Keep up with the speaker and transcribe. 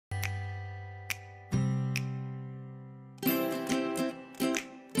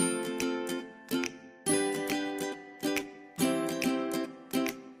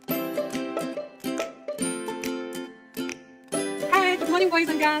morning, boys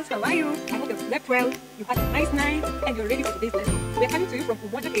and girls. How are you? I hope you've slept well, you had a nice night, and you're ready for today's lesson. We are coming to you from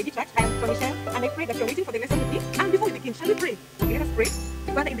Umoja K.A.G. Church. I am Michelle, and I pray that you're waiting for the lesson with me. And before we begin, shall we pray? Okay, let us pray.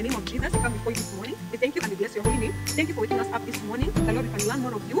 Father, in the name of Jesus, we come before you this morning. We thank you and we bless your holy name. Thank you for waking us up this morning. The Lord, we can learn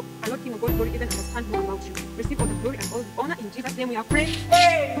more of you. And Lord, King of all glory, even understand more about you. Receive all the glory and all the honor. In Jesus' name we are praying.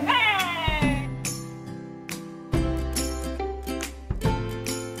 Amen.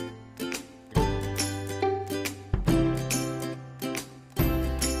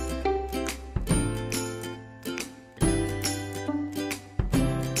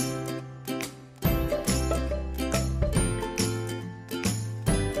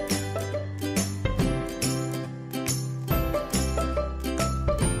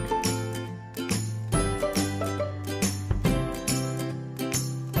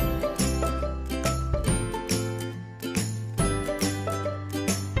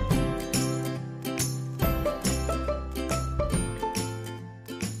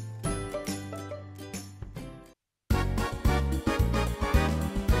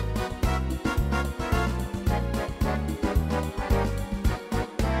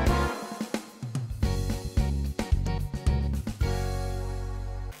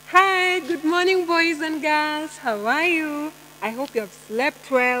 Hi, good morning, boys and girls. How are you? I hope you have slept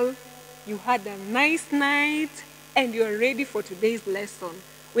well, you had a nice night, and you are ready for today's lesson.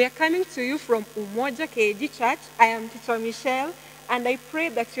 We are coming to you from Umoja K.A.G. Church. I am Teacher Michelle, and I pray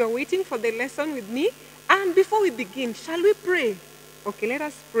that you are waiting for the lesson with me. And before we begin, shall we pray? Okay, let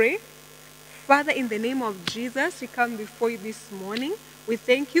us pray. Father, in the name of Jesus, we come before you this morning. We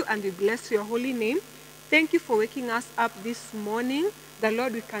thank you and we bless your holy name. Thank you for waking us up this morning. The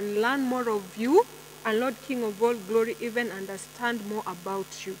Lord, we can learn more of you, and Lord, King of all glory, even understand more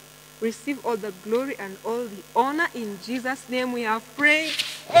about you. Receive all the glory and all the honor. In Jesus' name we have prayed.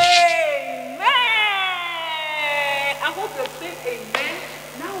 Amen. I hope you said amen.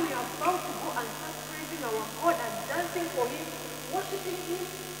 Now we are about to go and start praising our God and dancing for Him, worshiping Him.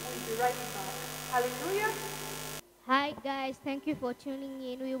 We'll be right back. Hallelujah. Hi guys, thank you for tuning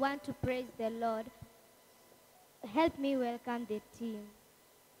in. We want to praise the Lord. Help me welcome the team.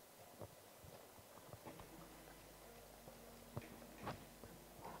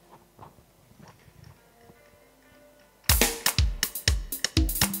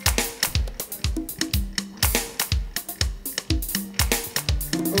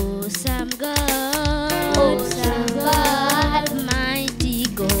 Awesome God, mighty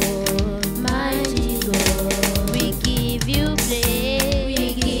God, mighty God. We give you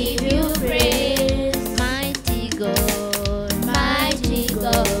praise, mighty God, mighty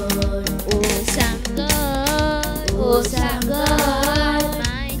God. Awesome God,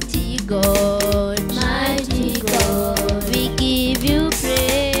 mighty God, mighty God. We give you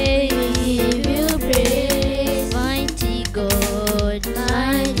praise, mighty God,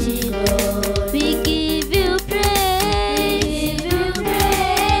 mighty God. We give you praise,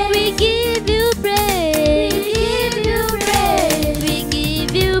 we give you praise, we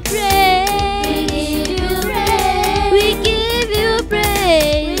give you praise, we give you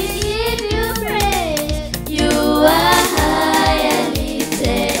praise. You are high and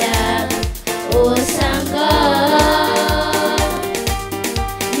lifted up, awesome God.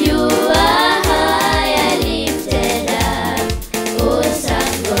 You are high and lifted up,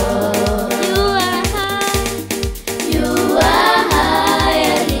 awesome God. You are high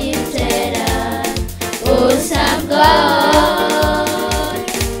and lifted up, awesome God.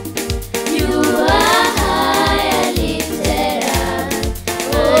 You are high and lifted up,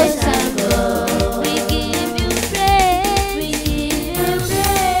 awesome God. We give you praise, we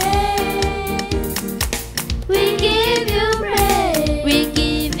give you praise, we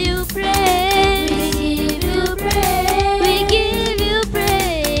give you praise, we give you praise, we give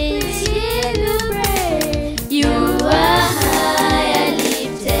you praise. You are high and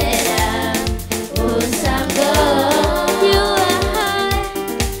lifted up, awesome God.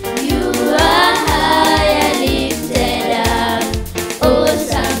 You are high and lifted up,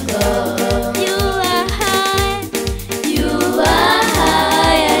 awesome God. You are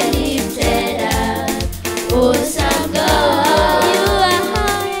high and lifted up, awesome God.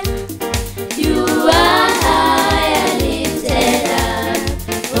 You are high and lifted up,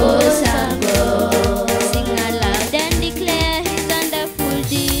 awesome God. Sing aloud and declare His wonderful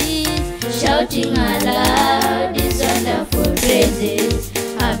deeds, shouting aloud His wonderful praises.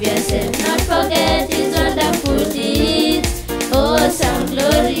 Have yourself not forget His wonderful deeds, awesome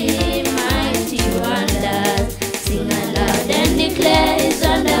glory, mighty wonders. Sing aloud and declare His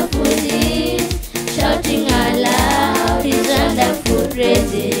wonderful deeds, shouting aloud His wonderful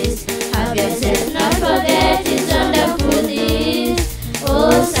praises. Have yourself not forget His wonderful deeds,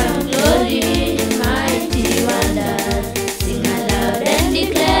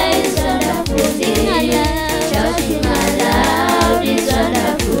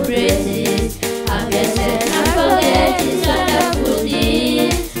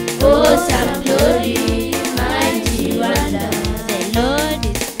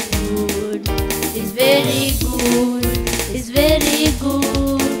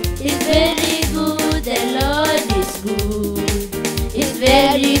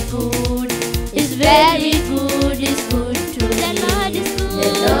 very good. He's very good. He's good to me. The Lord is good. The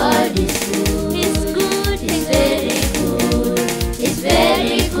Lord is good. He's good. He's very good. He's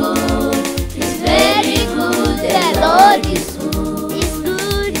very good. He's very good. The Lord is good. He's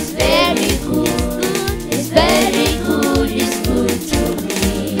good. He's very good. He's very good. He's good to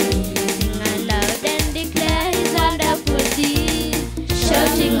me. Sing aloud and declare His wonderful deeds.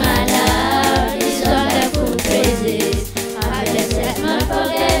 Shouting aloud His wonderful praises. Let's not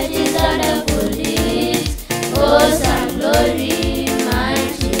forget His wonderful deeds. Oh, some glory,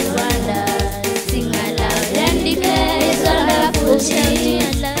 mighty wonders. Sing aloud and declare His wonderful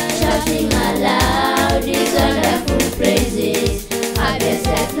deeds. Shouting aloud His wonderful praises.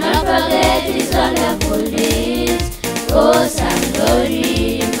 Let's not forget His wonderful deeds. Oh, some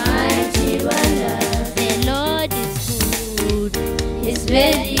glory, mighty wonders. The Lord is good. He's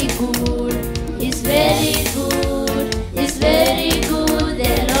very good. He's very good. He's very good.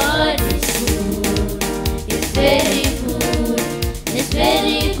 The Lord is good. He's very good. He's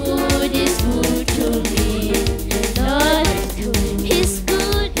very good. He's good to me. The Lord is good. He's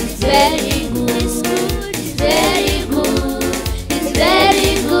good. He's very good. He's good. He's very good. He's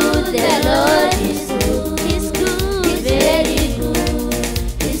very good. The Lord is good. He's good. He's very good.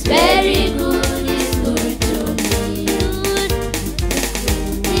 He's very good. He's good to me.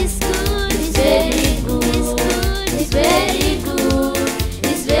 He's good. He's very good. He's good. He's very good.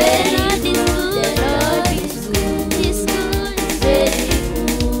 He's very good. The Lord is good. He's good. He's very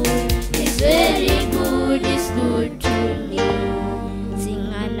good. He's very good. He's good to me. Sing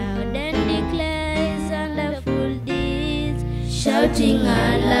aloud and declare His wonderful deeds. Shouting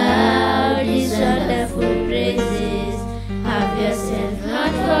aloud His wonderful praises. Have yourself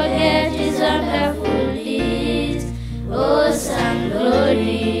not forget His wonderful deeds. Oh, some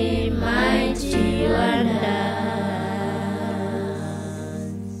glory, mighty wonders.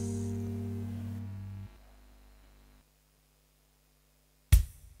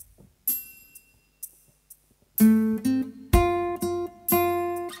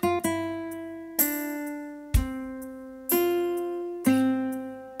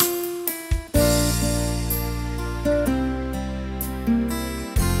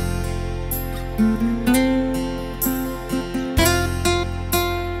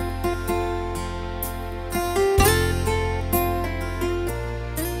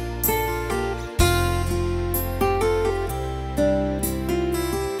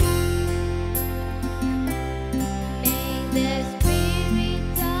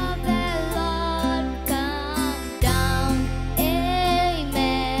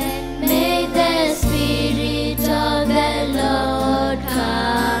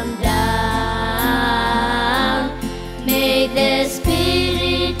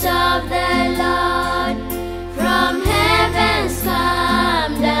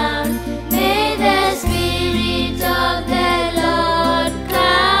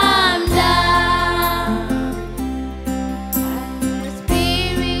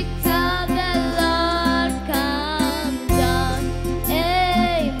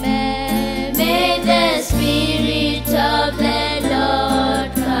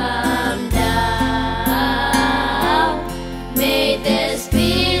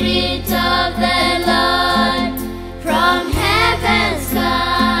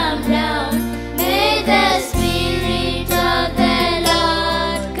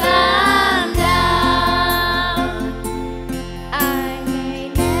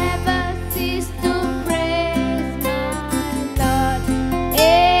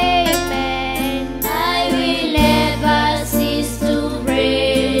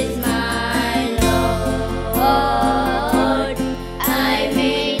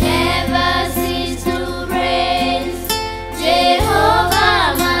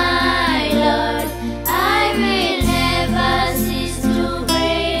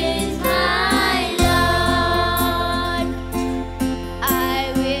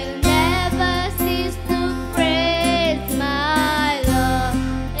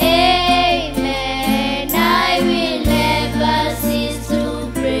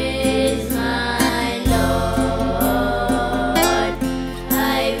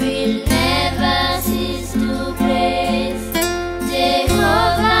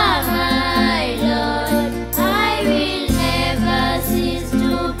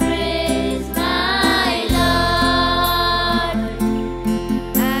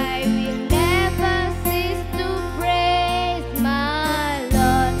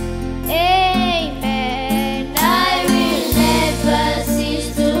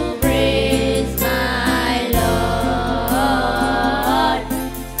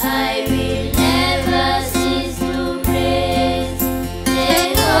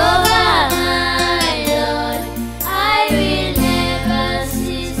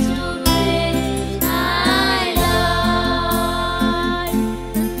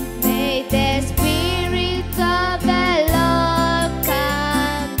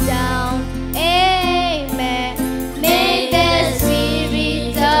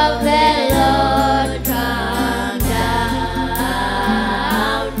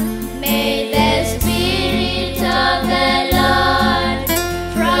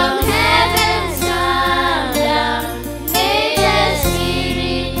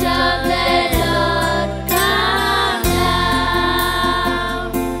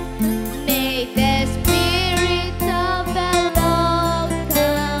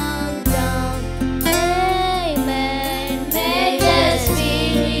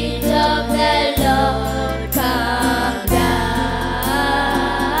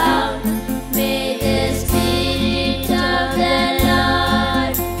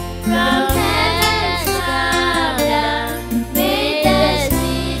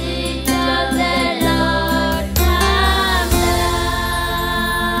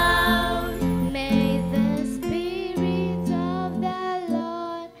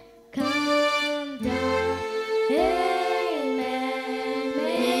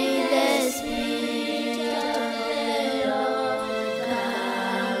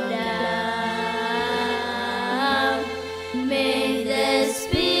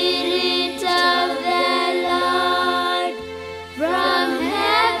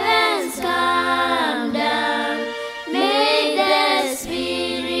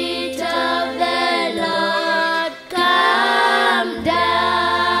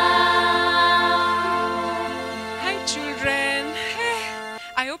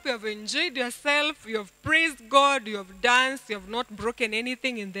 enjoyed yourself, you have praised God, you have danced, you have not broken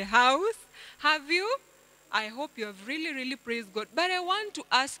anything in the house. Have you? I hope you have really, really praised God. But I want to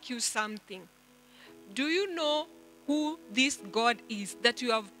ask you something. Do you know who this God is that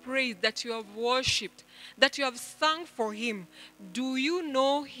you have praised, that you have worshipped, that you have sung for him? Do you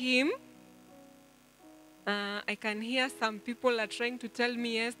know him? I can hear some people are trying to tell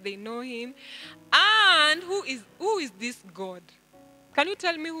me yes, they know him. And who is this God? Can you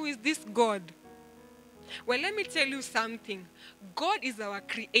tell me who is this God? Well, let me tell you something. God is our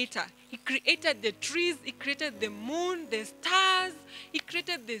creator. He created the trees, he created the moon, the stars, he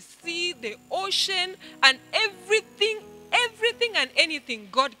created the sea, the ocean, and everything and anything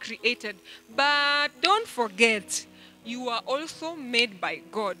God created. But don't forget, you are also made by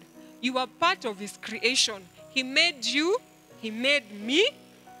God. You are part of his creation. He made you, he made me,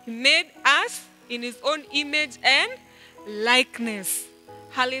 he made us in his own image and likeness.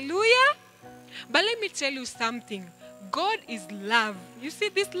 Hallelujah. But let me tell you something. God is love. You see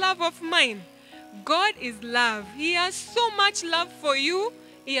this love of mine? God is love. He has so much love for you.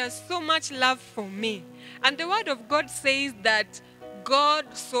 He has so much love for me. And the word of God says that God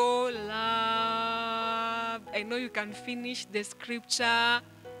so loved. I know you can finish the scripture.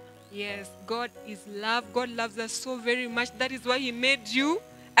 Yes, God is love. God loves us so very much. That is why he made you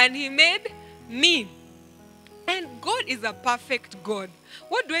and he made me. And God is a perfect God.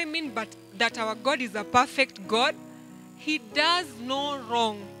 What do I mean by that our God is a perfect God? He does no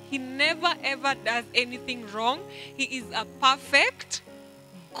wrong. He never ever does anything wrong. He is a perfect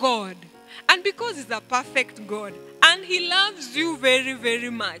God. And because he's a perfect God and he loves you very, very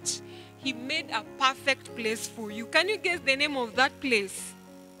much, he made a perfect place for you. Can you guess the name of that place?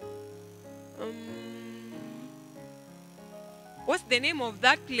 What's the name of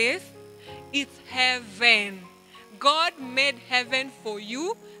that place? It's heaven. God made heaven for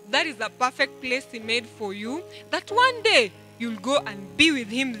you. That is a perfect place he made for you. That one day you'll go and be with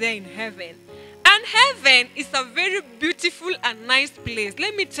him there in heaven. And heaven is a very beautiful and nice place.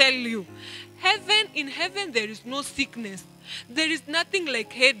 Let me tell you, in heaven there is no sickness. There is nothing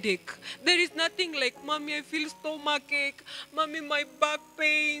like headache. There is nothing like, Mommy, I feel stomachache. Mommy, my back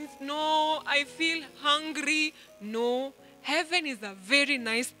pains. No, I feel hungry. No. Heaven is a very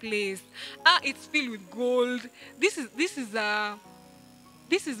nice place. It's filled with gold. This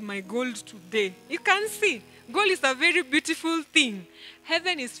is my gold today. You can see, gold is a very beautiful thing.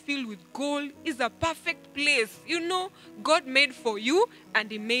 Heaven is filled with gold. It's a perfect place. You know, God made for you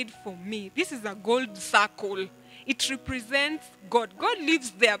and he made for me. This is a gold circle. It represents God. God lives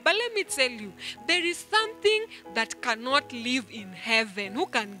there. But let me tell you, there is something that cannot live in heaven. Who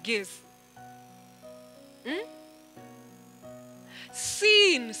can guess?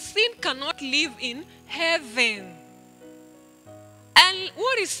 Sin. Sin cannot live in heaven. And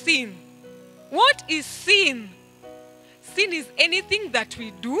what is sin? What is sin? Sin is anything that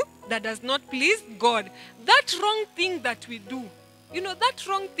we do that does not please God. That wrong thing that we do. You know, that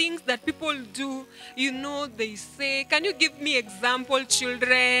wrong things that people do, you know, they say, can you give me example,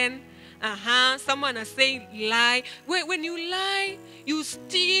 children? Someone is saying lie. When you lie, you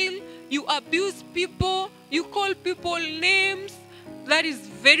steal, you abuse people, you call people names. That is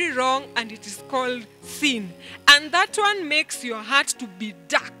very wrong and it is called sin. And that one makes your heart to be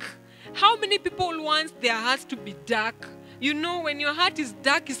dark. How many people want their hearts to be dark? You know, when your heart is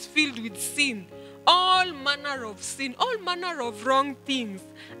dark, it's filled with sin. All manner of sin, all manner of wrong things.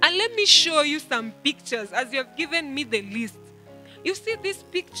 And let me show you some pictures as you have given me the list. You see this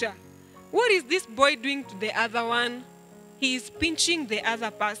picture? What is this boy doing to the other one? He is pinching the other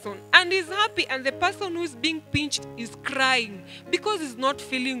person and he's happy, and the person who is being pinched is crying because he's not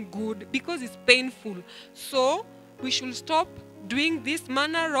feeling good, because it's painful. So we should stop doing this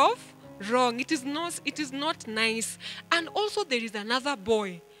manner of wrong. It is not nice. And also there is another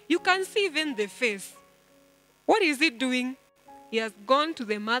boy. You can see even the face. What is he doing? He has gone to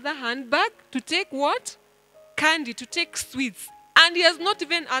the mother handbag to take what? Candy, to take sweets. And he has not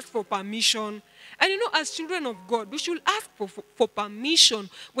even asked for permission. And you know, as children of God, we should ask for permission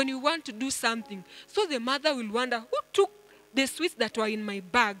when you want to do something. So the mother will wonder, who took the sweets that were in my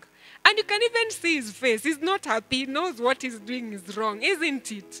bag? And you can even see his face. He's not happy. He knows what he's doing is wrong,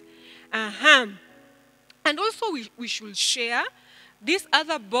 isn't it? And also we should share. This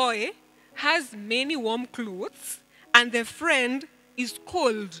other boy has many warm clothes, and the friend is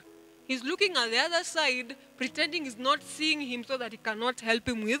cold. He's looking at the other side, pretending he's not seeing him so that he cannot help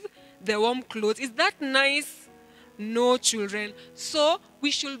him with the warm clothes. Is that nice? no children. So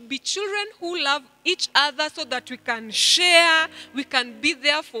we should be children who love each other so that we can share, we can be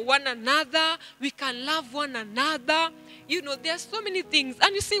there for one another, we can love one another. You know, there are so many things.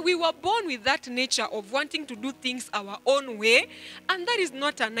 And you see, we were born with that nature of wanting to do things our own way. And that is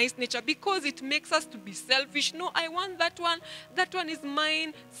not a nice nature because it makes us to be selfish. No, I want that one. That one is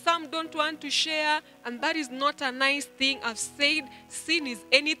mine. Some don't want to share. And that is not a nice thing. I've said sin is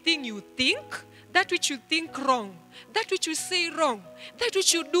anything you think, that which you think wrong, that which you say wrong, that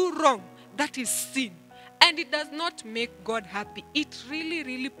which you do wrong. That is sin. And it does not make God happy. It really,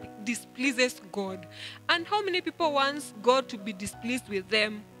 really displeases God. And how many people want God to be displeased with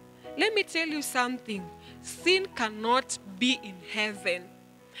them? Let me tell you something. Sin cannot be in heaven.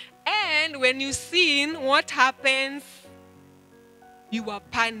 And when you sin, what happens? You are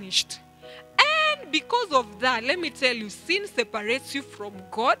punished. And because of that, let me tell you, sin separates you from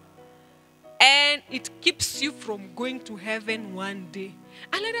God. And it keeps you from going to heaven one day.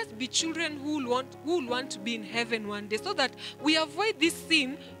 And let us be children who want to be in heaven one day, so that we avoid this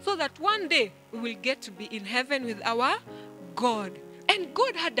sin, so that one day we will get to be in heaven with our God. And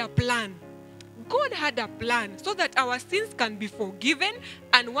God had a plan. God had a plan so that our sins can be forgiven,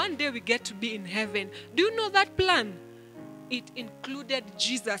 and one day we get to be in heaven. Do you know that plan? It included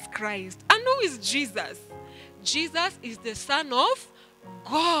Jesus Christ. And who is Jesus? Jesus is the Son of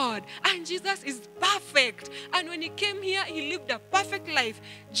God, and Jesus is perfect. And when he came here, he lived a perfect life,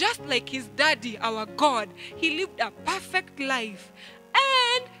 just like his daddy, our God. He lived a perfect life.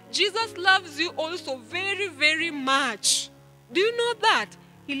 And Jesus loves you also very, very much. Do you know that?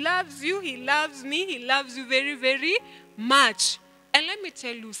 He loves you, he loves me, he loves you very, very much. And let me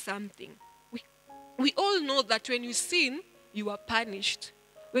tell you something. We all know that when you sin, you are punished.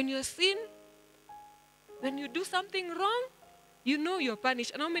 When you sin, when you do something wrong, you know you're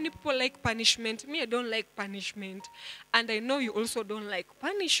punished. And how many people like punishment? Me, I don't like punishment. And I know you also don't like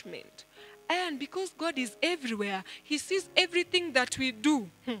punishment. And because God is everywhere, he sees everything that we do.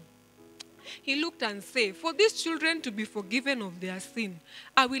 He looked and said, for these children to be forgiven of their sin,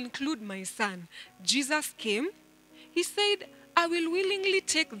 I will include my son. Jesus came. He said, I will willingly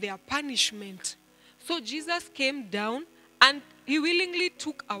take their punishment. So Jesus came down and he willingly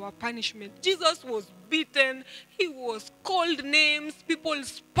took our punishment. Jesus was beaten. He was called names. People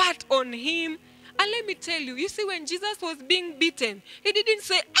spat on him. And let me tell you, you see, when Jesus was being beaten, he didn't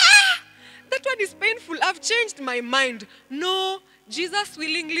say, that one is painful, I've changed my mind. No, Jesus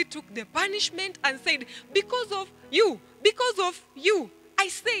willingly took the punishment and said, because of you, I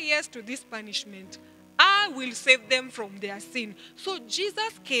say yes to this punishment. I will save them from their sin. So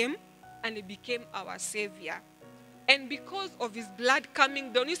Jesus came and he became our Savior. And because of his blood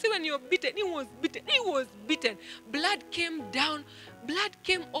coming down, you see, when you're beaten, he was beaten. Blood came down, blood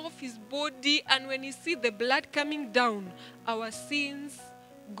came off his body. And when you see the blood coming down, our sins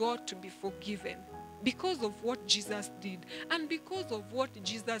got to be forgiven. Because of what Jesus did. And because of what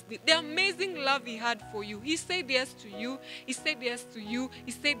Jesus did. The amazing love he had for you. He said yes to you. He said yes to you.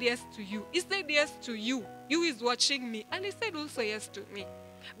 He said yes to you. He said yes to you. You is watching me. And he said also yes to me.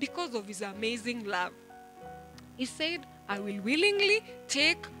 Because of his amazing love. He said, I will willingly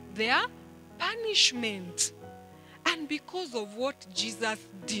take their punishment. And because of what Jesus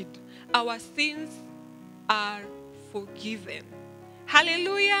did, our sins are forgiven.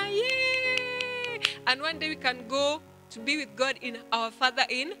 Hallelujah. Yay! And one day we can go to be with God, in our Father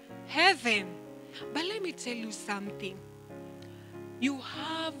in heaven. But let me tell you something. You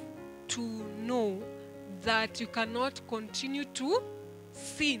have to know that you cannot continue to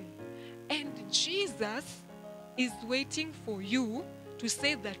sin. And Jesus is waiting for you to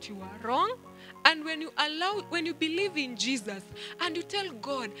say that you are wrong. And when you believe in Jesus and you tell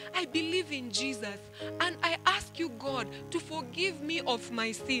God, I believe in Jesus and I ask you, God, to forgive me of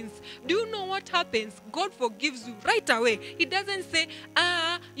my sins. Do you know what happens? God forgives you right away. He doesn't say,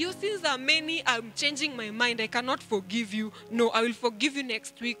 your sins are many, I'm changing my mind, I cannot forgive you. No, I will forgive you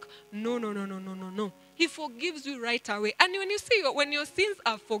next week. No. He forgives you right away. And when you see, when your sins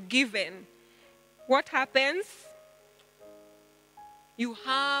are forgiven, what happens? You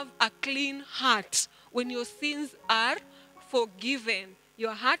have a clean heart. When your sins are forgiven,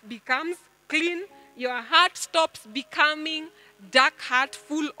 your heart becomes clean. Your heart stops becoming dark heart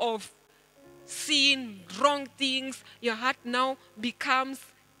full of sin, wrong things. Your heart now becomes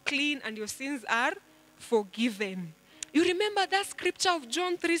clean and your sins are forgiven. You remember that scripture of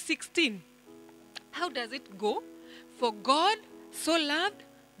John 3:16? How does it go? For God so loved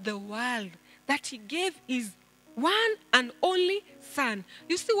the world that he gave his one and only Son.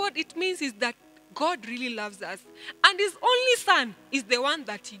 You see what it means is that God really loves us. And his only Son is the one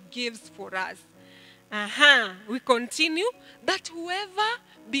that he gives for us. We continue. That whoever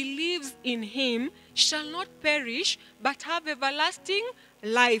believes in him shall not perish, but have everlasting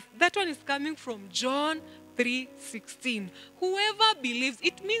life. That one is coming from John 3:16. Whoever believes,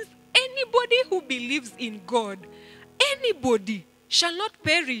 it means anybody who believes in God, anybody shall not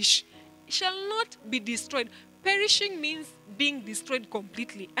perish, shall not be destroyed. Perishing means being destroyed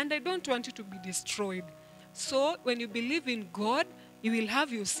completely, and I don't want you to be destroyed. So when you believe in God, you will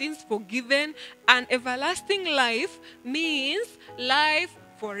have your sins forgiven, and everlasting life means life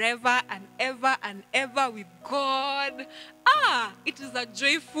forever and ever with God. It is a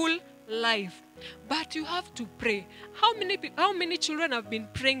joyful life. But you have to pray. How many children have been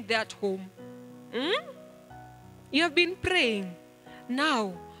praying there at home? You have been praying.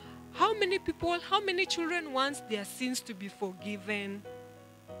 Now, how many children want their sins to be forgiven?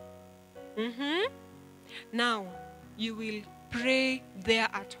 Now, you will pray there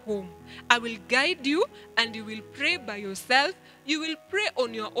at home. I will guide you and you will pray by yourself. You will pray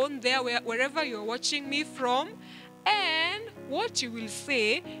on your own there, wherever you're watching me from. And what you will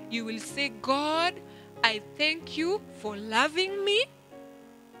say, God, I thank you for loving me.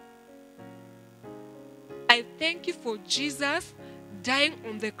 I thank you for Jesus dying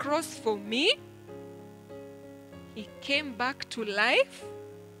on the cross for me. He came back to life.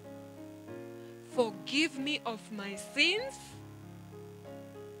 Forgive me of my sins.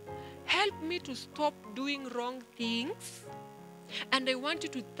 Help me to stop doing wrong things. And I want you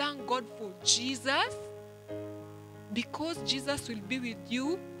to thank God for Jesus, because Jesus will be with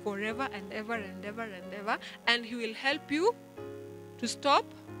you forever and ever and ever and ever. And he will help you to stop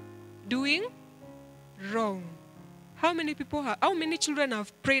doing wrong. How many children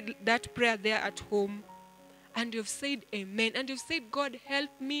have prayed that prayer there at home? And you've said amen. And you've said, God, help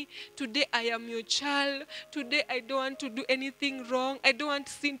me. Today I am your child. Today I don't want to do anything wrong. I don't want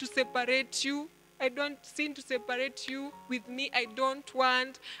sin to separate you. I don't want sin to separate you with me. I don't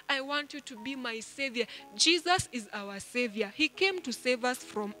want. I want you to be my Savior. Jesus is our Savior. He came to save us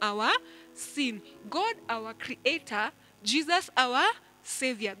from our sin. God, our Creator. Jesus, our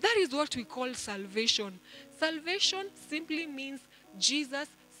Savior. That is what we call salvation. Salvation simply means Jesus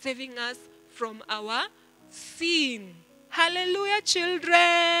saving us from our sin. Hallelujah,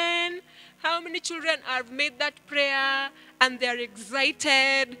 children. How many children have made that prayer and they are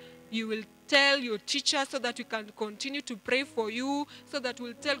excited? You will tell your teacher so that we can continue to pray for you, so that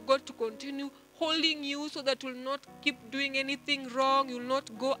we'll tell God to continue holding you, so that you'll not keep doing anything wrong. You'll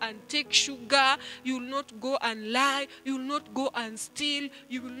not go and take sugar. You'll not go and lie. You'll not go and steal.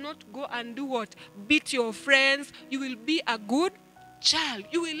 You will not go and do what? Beat your friends. You will be a good child.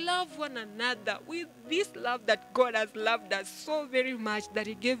 You will love one another with this love that God has loved us so very much that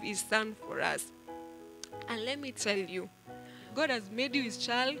he gave his son for us. And let me tell you, God has made you his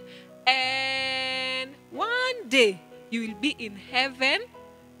child, and one day you will be in heaven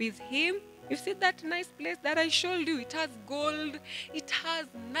with him. You see that nice place that I showed you? It has gold. It has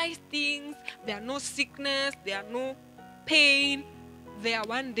nice things. There are no sickness. There are no pain. There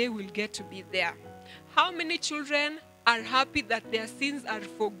one day we'll get to be there. How many children are happy that their sins are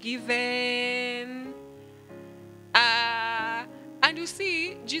forgiven? And you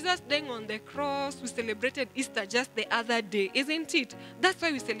see, Jesus dying on the cross, we celebrated Easter just the other day, isn't it? That's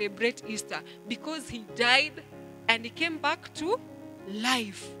why we celebrate Easter, because he died and he came back to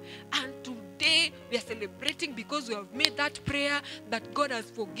life. And today we are celebrating because we have made that prayer that God has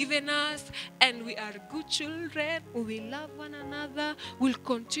forgiven us and we are good children. We will love one another. We'll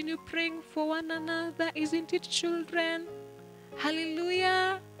continue praying for one another, isn't it, children?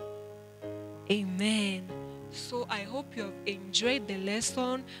 Hallelujah. Amen. So I hope you have enjoyed the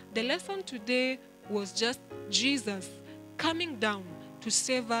lesson. The lesson today was just Jesus coming down to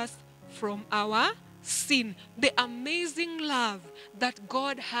save us from our sin. The amazing love that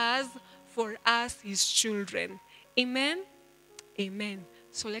God has for us, his children. Amen. Amen.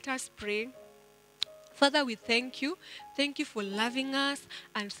 So let us pray. Father, we thank you. Thank you for loving us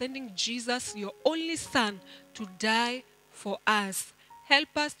and sending Jesus, your only son, to die for us.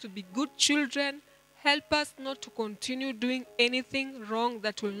 Help us to be good children. Help us not to continue doing anything wrong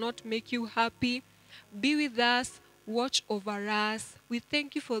that will not make you happy. Be with us. Watch over us. We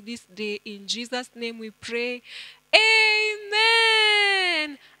thank you for this day. In Jesus' name we pray.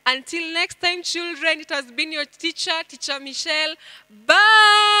 Amen. Until next time, children, it has been your teacher, Teacher Michelle.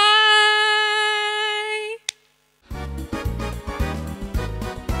 Bye.